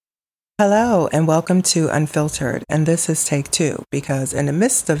Hello and welcome to Unfiltered. And this is take two because in the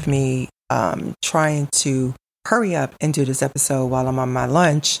midst of me trying to hurry up and do this episode while I'm on my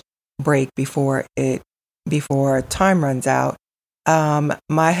lunch break before time runs out,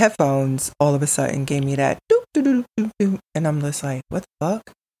 my headphones all of a sudden gave me that doop, doop, doop, doop, doop, and I'm just like, what the fuck?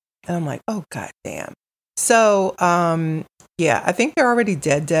 And I'm like, oh god damn. So yeah, I think they're already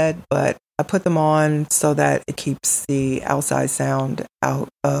dead, but I put them on so that it keeps the outside sound out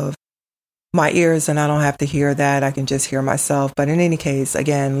of my ears and I don't have to hear that. I can just hear myself. But in any case,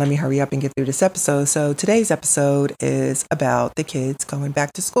 again, let me hurry up and get through this episode. So today's episode is about the kids going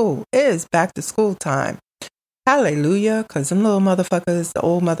back to school. It is back to school time. Hallelujah. Because them little motherfuckers, the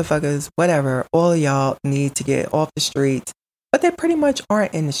old motherfuckers, whatever, all of y'all need to get off the streets. But they pretty much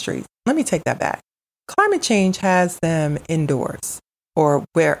aren't in the streets. Let me take that back. Climate change has them indoors or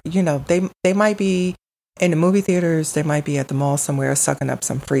where, they might be in the movie theaters, they might be at the mall somewhere sucking up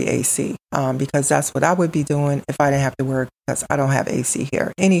some free AC because that's what I would be doing if I didn't have to work because I don't have AC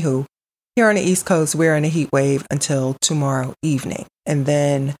here. Anywho, here on the East Coast, we're in a heat wave until tomorrow evening. And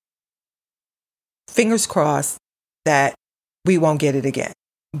then fingers crossed that we won't get it again.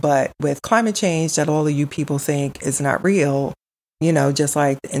 But with climate change that all of you people think is not real, just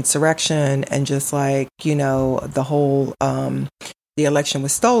like the insurrection and just like, the whole, the election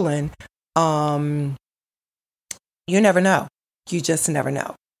was stolen, you never know. You just never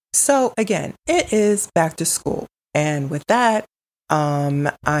know. So again, it is back to school. And with that,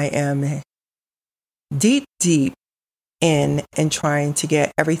 I am deep in trying to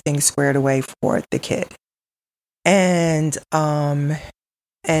get everything squared away for the kid. And that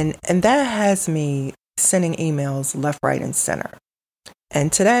has me sending emails left, right, and center. And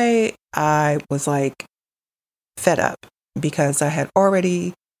today I was like fed up because I had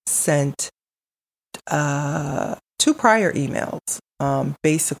already sent two prior emails.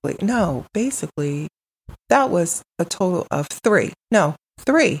 Basically, that was a total of three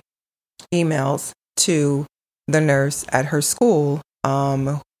emails to the nurse at her school,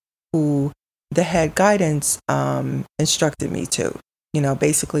 who the head guidance instructed me to,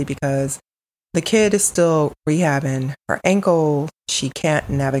 basically because the kid is still rehabbing her ankle. She can't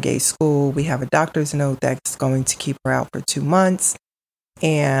navigate school. We have a doctor's note that's going to keep her out for 2 months.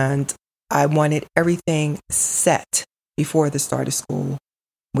 And I wanted everything set before the start of school,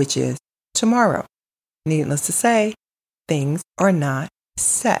 which is tomorrow. Needless to say, things are not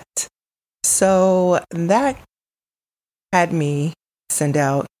set. So that had me send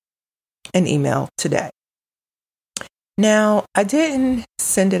out an email today. Now, I didn't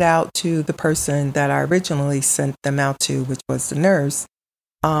send it out to the person that I originally sent them out to, which was the nurse.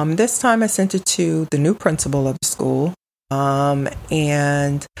 This time I sent it to the new principal of the school,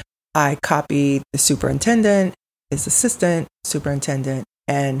 and I copied the superintendent, his assistant, superintendent,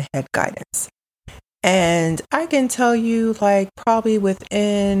 and head guidance. And I can tell you, like, probably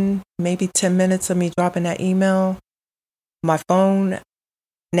within maybe 10 minutes of me dropping that email, my phone.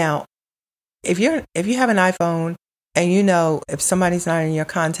 Now, if you have an iPhone and if somebody's not in your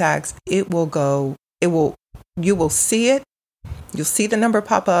contacts, you will see it. You'll see the number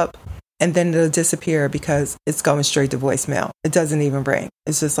pop up. And then it'll disappear because it's going straight to voicemail. It doesn't even ring.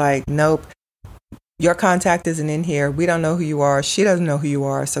 It's just like, nope, your contact isn't in here. We don't know who you are. She doesn't know who you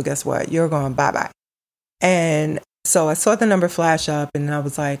are. So guess what? You're going bye-bye. And so I saw the number flash up and I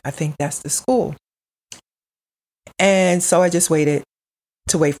was like, I think that's the school. And so I just waited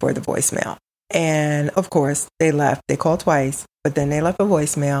for the voicemail. And of course, they left. They called twice, but then they left a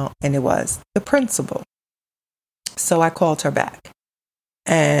voicemail and it was the principal. So I called her back.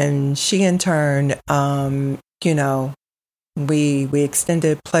 And she in turn, we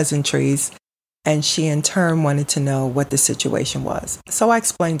extended pleasantries and she in turn wanted to know what the situation was. So I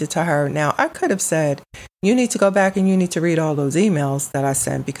explained it to her. Now, I could have said, you need to go back and you need to read all those emails that I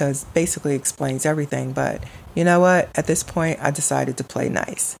sent because basically explains everything. But you know what? At this point, I decided to play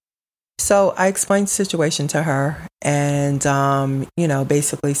nice. So I explained the situation to her and,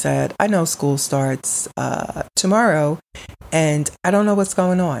 basically said, I know school starts tomorrow and I don't know what's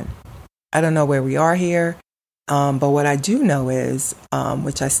going on. I don't know where we are here. But what I do know is,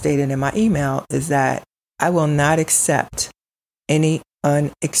 which I stated in my email, is that I will not accept any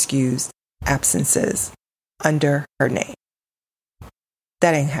unexcused absences under her name.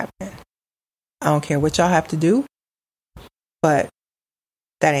 That ain't happening. I don't care what y'all have to do, but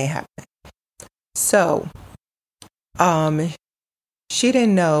that ain't happening. So, she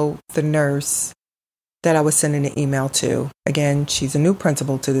didn't know the nurse that I was sending an email to. Again, she's a new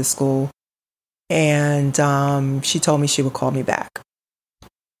principal to this school. And she told me she would call me back.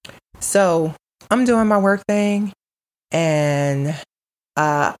 So I'm doing my work thing. And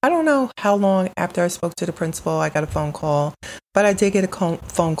I don't know how long after I spoke to the principal, I got a phone call, but I did get a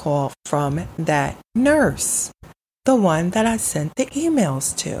phone call from that nurse, the one that I sent the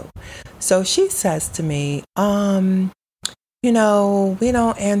emails to. So she says to me, we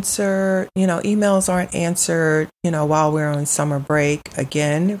don't answer, emails aren't answered, while we're on summer break.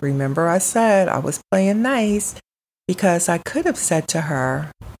 Again, remember I said I was playing nice because I could have said to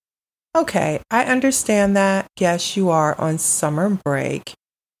her, okay, I understand that. Yes, you are on summer break,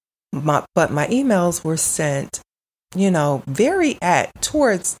 but my emails were sent,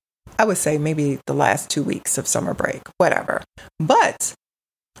 towards, I would say maybe the last 2 weeks of summer break, whatever. But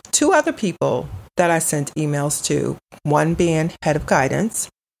 2 other people that I sent emails to, one being head of guidance,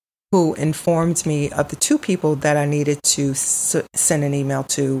 who informed me of the 2 people that I needed to send an email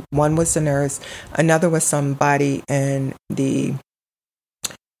to. One was the nurse, another was somebody in the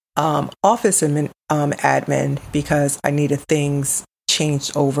office admin, because I needed things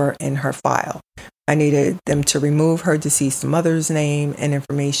changed over in her file. I needed them to remove her deceased mother's name and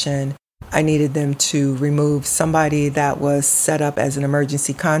information. I needed them to remove somebody that was set up as an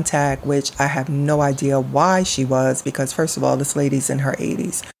emergency contact, which I have no idea why she was, because first of all, this lady's in her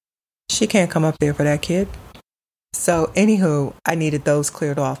 80s. She can't come up there for that kid. So anywho, I needed those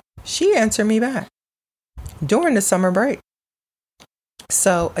cleared off. She answered me back during the summer break.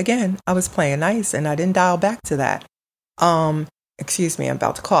 So again, I was playing nice and I didn't dial back to that. Excuse me, I'm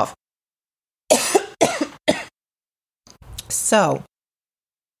about to cough. So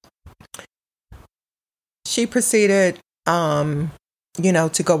she proceeded,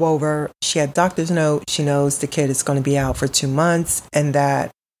 to go over. She had doctor's note. She knows the kid is going to be out for 2 months, and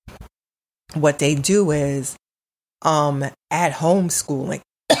that what they do is at home schooling.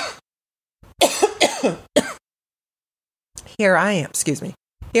 Here I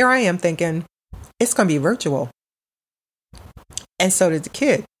am thinking it's going to be virtual. And so did the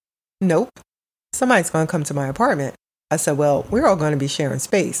kid. Nope. Somebody's going to come to my apartment. I said, well, we're all going to be sharing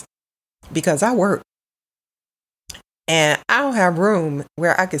space because I work. And I don't have room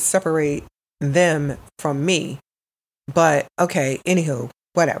where I could separate them from me. But okay, anywho,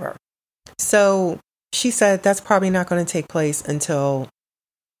 whatever. So she said that's probably not going to take place until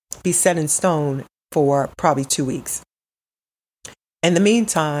be set in stone for probably 2 weeks. In the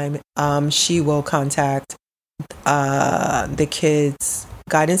meantime, she will contact the kid's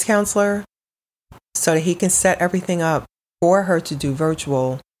guidance counselor so that he can set everything up for her to do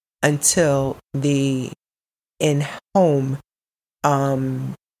virtual until the in-home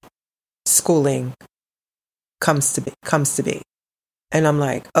schooling comes to be. And I'm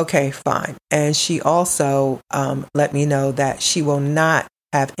like, okay, fine. And she also let me know that she will not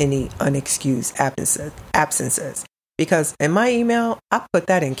have any unexcused absences. Because in my email, I put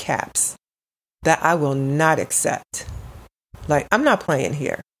that in caps, that I will not accept. Like, I'm not playing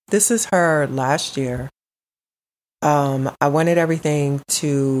here. This is her last year. I wanted everything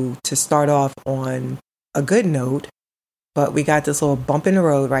to start off on a good note, but we got this little bump in the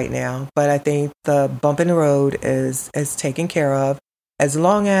road right now. But I think the bump in the road is taken care of as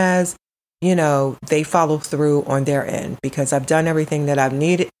long as, they follow through on their end, because I've done everything that I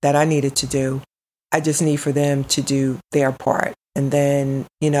needed to do. I just need for them to do their part. And then,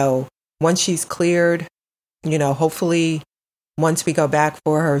 once she's cleared, hopefully once we go back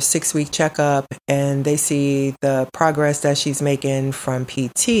for her 6-week checkup and they see the progress that she's making from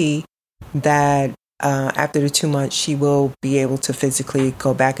PT, that after the 2 months, she will be able to physically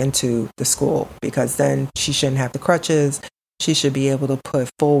go back into the school, because then she shouldn't have the crutches. She should be able to put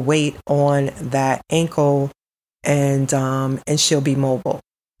full weight on that ankle, and she'll be mobile.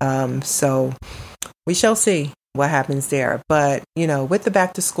 So we shall see what happens there. But, with the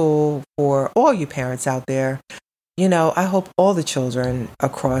back to school, for all you parents out there, I hope all the children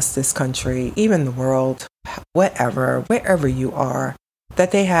across this country, even the world, wherever you are,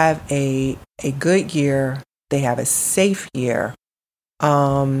 that they have a good year. They have a safe year.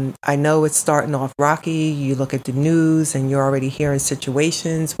 I know it's starting off rocky. You look at the news and you're already hearing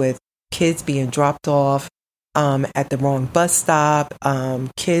situations with kids being dropped off at the wrong bus stop,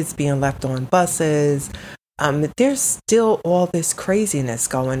 kids being left on buses. There's still all this craziness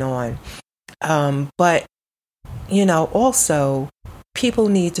going on. But, also people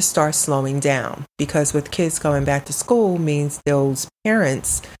need to start slowing down, because with kids going back to school means those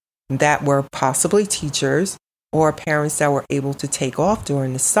parents that were possibly teachers or parents that were able to take off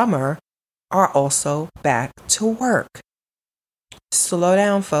during the summer are also back to work. Slow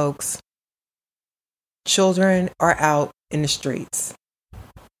down, folks. Children are out in the streets.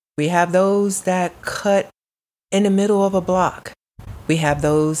 We have those that cut in the middle of a block. We have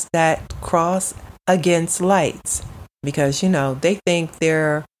those that cross against lights. because, they think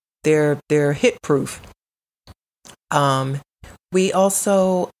they're hit proof. We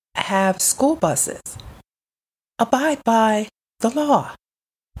also have school buses. Abide by the law.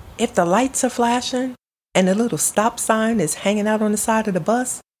 If the lights are flashing and the little stop sign is hanging out on the side of the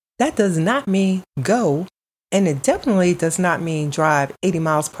bus, that does not mean go. And it definitely does not mean drive 80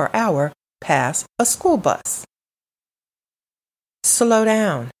 miles per hour past a school bus. Slow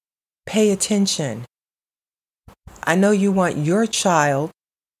down. Pay attention. I know you want your child,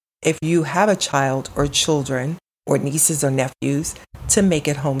 if you have a child or children or nieces or nephews, to make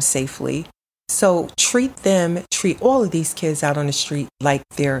it home safely. So treat all of these kids out on the street like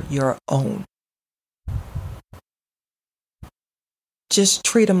they're your own. Just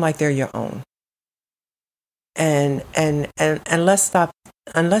treat them like they're your own. And let's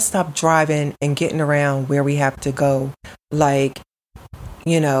stop driving and getting around where we have to go. Like,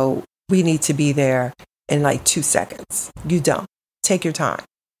 we need to be there in like 2 seconds. You don't. Take your time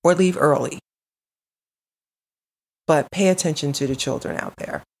or leave early. But pay attention to the children out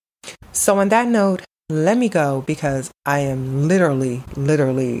there. So on that note, let me go because I am literally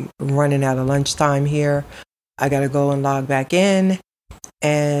running out of lunchtime here. I got to go and log back in.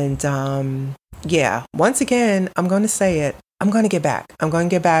 And once again, I'm going to say it. I'm going to get back.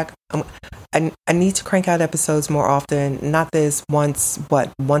 I need to crank out episodes more often. Not this once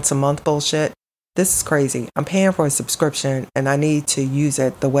a month bullshit. This is crazy. I'm paying for a subscription and I need to use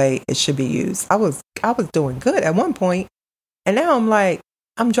it the way it should be used. I was doing good at one point, and now I'm like,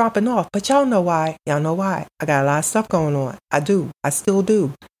 I'm dropping off. But y'all know why. I got a lot of stuff going on. I still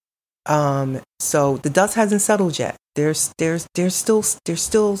do. So the dust hasn't settled yet. There's still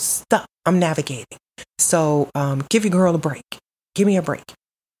stuff I'm navigating. So give your girl a break. Give me a break.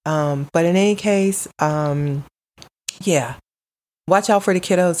 But in any case, watch out for the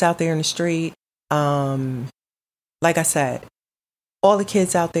kiddos out there in the street. Like I said, all the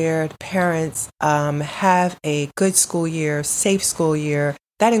kids out there, the parents, have a good school year, safe school year.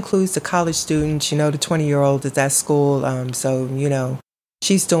 That includes the college students, the 20-year-old is at school. So,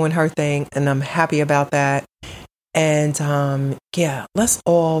 she's doing her thing and I'm happy about that. And, let's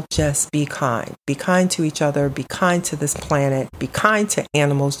all just be kind. Be kind to each other. Be kind to this planet. Be kind to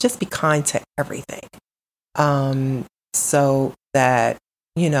animals. Just be kind to everything. So that,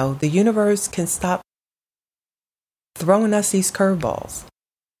 the universe can stop throwing us these curveballs.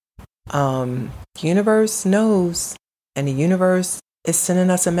 The universe knows, and the universe is sending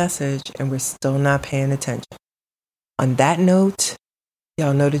us a message, and we're still not paying attention. On that note,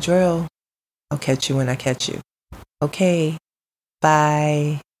 y'all know the drill. I'll catch you when I catch you. Okay,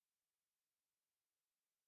 bye.